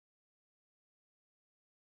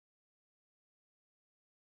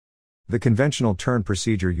The conventional turn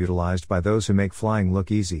procedure utilized by those who make flying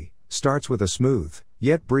look easy starts with a smooth,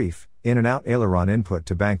 yet brief, in and out aileron input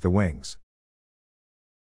to bank the wings.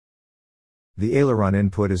 The aileron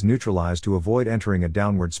input is neutralized to avoid entering a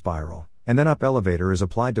downward spiral, and then up elevator is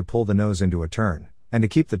applied to pull the nose into a turn, and to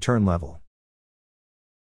keep the turn level.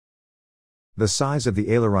 The size of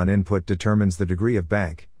the aileron input determines the degree of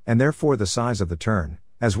bank, and therefore the size of the turn,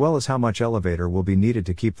 as well as how much elevator will be needed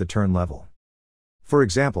to keep the turn level. For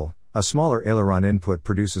example, a smaller aileron input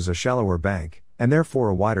produces a shallower bank, and therefore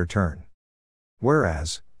a wider turn.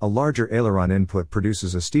 Whereas, a larger aileron input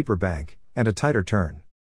produces a steeper bank, and a tighter turn.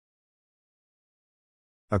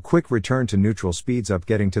 A quick return to neutral speeds up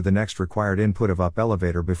getting to the next required input of up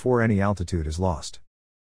elevator before any altitude is lost.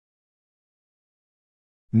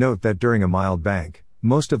 Note that during a mild bank,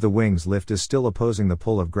 most of the wing's lift is still opposing the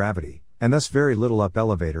pull of gravity, and thus very little up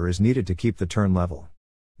elevator is needed to keep the turn level.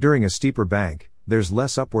 During a steeper bank, there's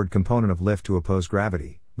less upward component of lift to oppose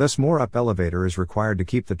gravity, thus more up elevator is required to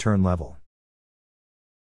keep the turn level.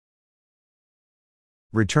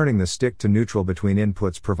 Returning the stick to neutral between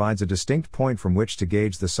inputs provides a distinct point from which to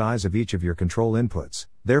gauge the size of each of your control inputs,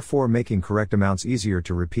 therefore making correct amounts easier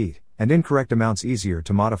to repeat, and incorrect amounts easier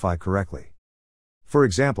to modify correctly. For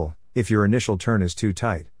example, if your initial turn is too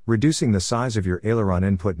tight, reducing the size of your aileron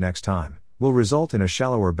input next time will result in a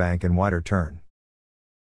shallower bank and wider turn.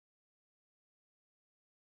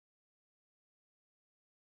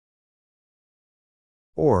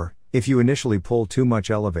 Or, if you initially pull too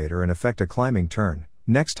much elevator and effect a climbing turn,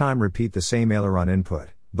 next time repeat the same aileron input,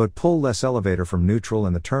 but pull less elevator from neutral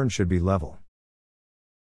and the turn should be level.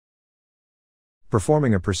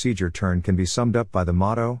 Performing a procedure turn can be summed up by the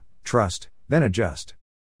motto, trust, then adjust.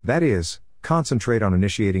 That is, concentrate on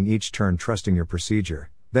initiating each turn trusting your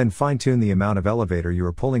procedure, then fine-tune the amount of elevator you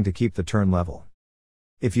are pulling to keep the turn level.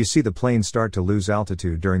 If you see the plane start to lose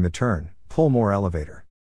altitude during the turn, pull more elevator.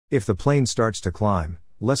 If the plane starts to climb,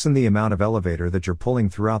 lessen the amount of elevator that you're pulling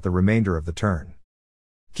throughout the remainder of the turn.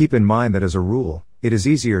 Keep in mind that as a rule, it is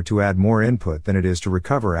easier to add more input than it is to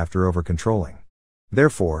recover after over-controlling.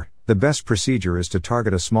 Therefore, the best procedure is to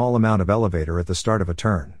target a small amount of elevator at the start of a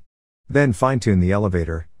turn. Then fine-tune the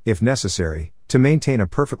elevator, if necessary, to maintain a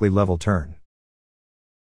perfectly level turn.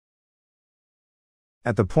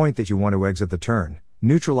 At the point that you want to exit the turn,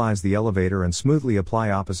 neutralize the elevator and smoothly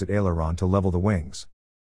apply opposite aileron to level the wings.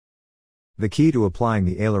 The key to applying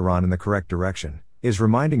the aileron in the correct direction is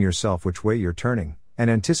reminding yourself which way you're turning, and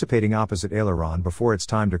anticipating opposite aileron before it's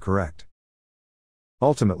time to correct.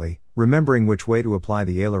 Ultimately, remembering which way to apply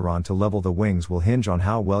the aileron to level the wings will hinge on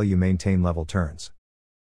how well you maintain level turns.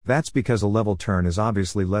 That's because a level turn is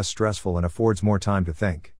obviously less stressful and affords more time to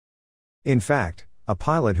think. In fact, a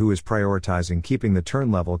pilot who is prioritizing keeping the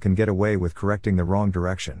turn level can get away with correcting the wrong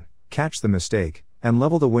direction, catch the mistake, and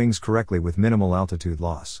level the wings correctly with minimal altitude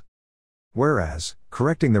loss. Whereas,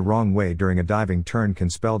 correcting the wrong way during a diving turn can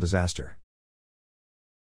spell disaster.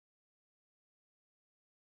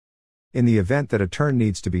 In the event that a turn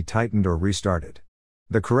needs to be tightened or restarted,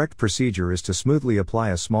 the correct procedure is to smoothly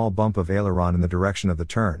apply a small bump of aileron in the direction of the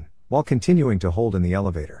turn, while continuing to hold in the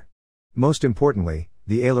elevator. Most importantly,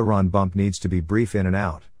 the aileron bump needs to be brief in and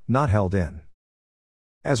out, not held in.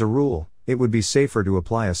 As a rule, it would be safer to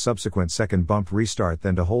apply a subsequent second bump restart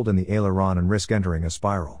than to hold in the aileron and risk entering a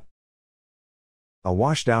spiral. A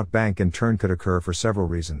washed-out bank and turn could occur for several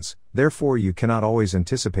reasons, therefore you cannot always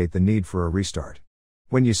anticipate the need for a restart.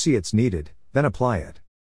 When you see it's needed, then apply it.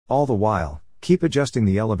 All the while, keep adjusting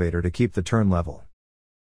the elevator to keep the turn level.